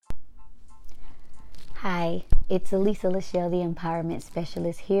Hi, it's Elisa Lachelle, the Empowerment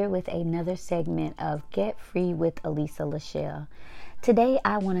Specialist, here with another segment of Get Free with Elisa Lachelle. Today,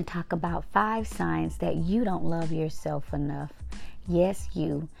 I want to talk about 5 signs that you don't love yourself enough. Yes,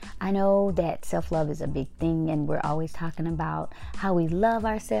 you. I know that self-love is a big thing, and we're always talking about how we love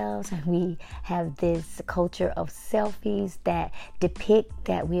ourselves, and we have this culture of selfies that depict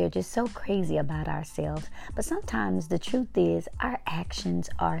that we are just so crazy about ourselves. But sometimes the truth is our actions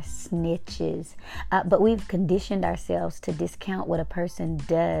are snitches. But we've conditioned ourselves to discount what a person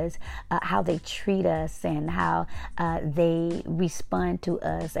does, how they treat us, and how they respond to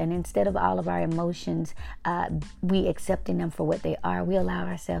us. And instead of all of our emotions, we accepting them for what they are, we allow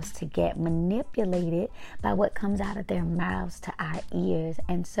ourselves to get manipulated by what comes out of their mouths to our ears.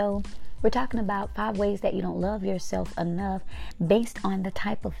 And so we're talking about 5 ways that you don't love yourself enough based on the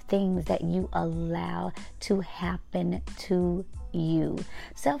type of things that you allow to happen to you.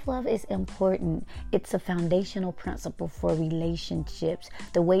 Self-love is important. It's a foundational principle for relationships.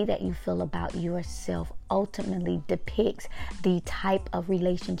 The way that you feel about yourself ultimately depicts the type of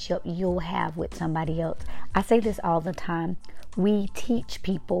relationship you'll have with somebody else. I say this all the time. We teach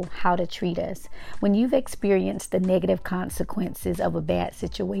people how to treat us. When you've experienced the negative consequences of a bad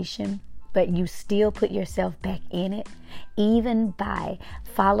situation, but you still put yourself back in it, even by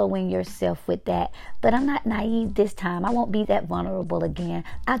following yourself with that. But I'm not naive this time. I won't be that vulnerable again.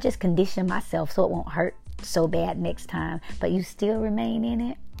 I'll just condition myself so it won't hurt so bad next time. But you still remain in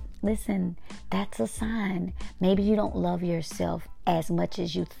it. Listen, that's a sign. Maybe you don't love yourself as much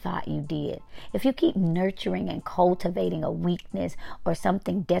as you thought you did. If you keep nurturing and cultivating a weakness or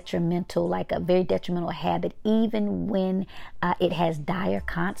something detrimental, like a very detrimental habit, even when it has dire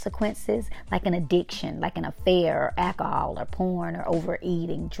consequences, like an addiction, like an affair, or alcohol, or porn, or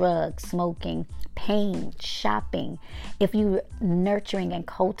overeating, drugs, smoking, pain, shopping, if you're nurturing and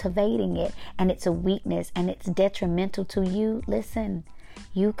cultivating it and it's a weakness and it's detrimental to you, listen,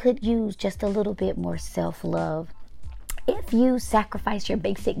 you could use just a little bit more self-love. If you sacrifice your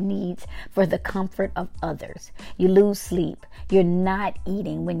basic needs for the comfort of others, you lose sleep, you're not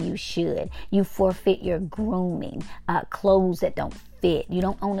eating when you should, you forfeit your grooming, clothes that don't fit, you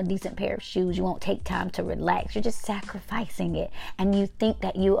don't own a decent pair of shoes, you won't take time to relax, you're just sacrificing it, and you think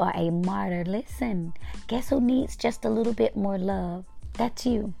that you are a martyr. Listen, guess who needs just a little bit more love? That's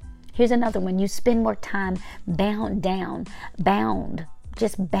you. Here's another one. You spend more time bound down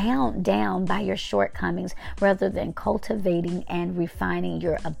by your shortcomings rather than cultivating and refining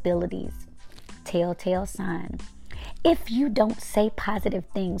your abilities. Telltale sign. If you don't say positive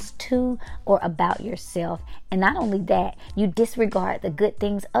things to or about yourself, and not only that, you disregard the good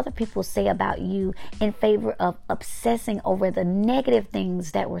things other people say about you in favor of obsessing over the negative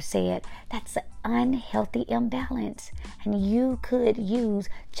things that were said, that's an unhealthy imbalance. And you could use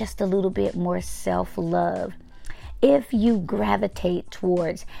just a little bit more self-love. If you gravitate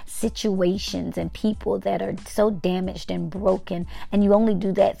towards situations and people that are so damaged and broken, and you only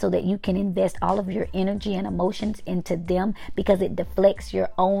do that so that you can invest all of your energy and emotions into them because it deflects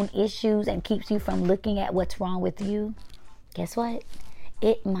your own issues and keeps you from looking at what's wrong with you, guess what?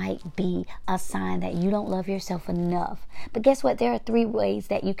 It might be a sign that you don't love yourself enough. But guess what? There are 3 ways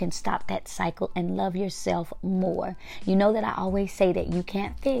that you can stop that cycle and love yourself more. You know that I always say that you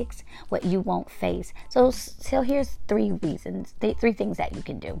can't fix what you won't face. So here's 3 reasons, 3 things that you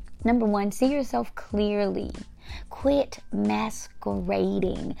can do. Number 1, see yourself clearly. Quit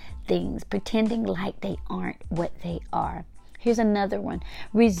masquerading things, pretending like they aren't what they are. Here's another one.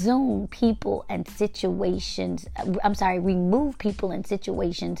 Remove people and situations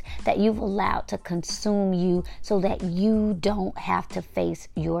that you've allowed to consume you so that you don't have to face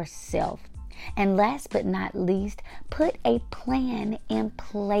yourself. And last but not least, put a plan in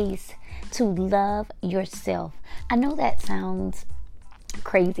place to love yourself. I know that sounds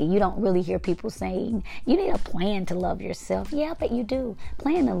crazy. You don't really hear people saying you need a plan to love yourself. Yeah, but you do.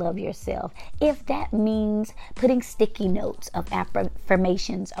 Plan to love yourself. If that means putting sticky notes of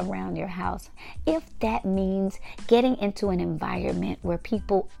affirmations around your house, if that means getting into an environment where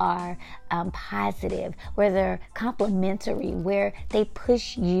people are positive, where they're complimentary, where they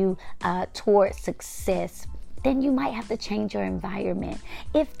push you towards success, then you might have to change your environment.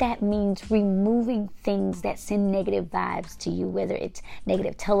 If that means removing things that send negative vibes to you, whether it's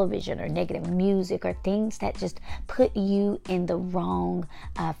negative television or negative music or things that just put you in the wrong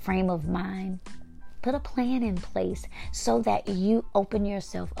frame of mind, put a plan in place so that you open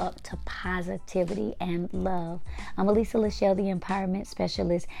yourself up to positivity and love. I'm Elisa Lachelle, the Empowerment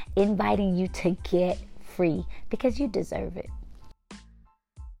Specialist, inviting you to get free because you deserve it.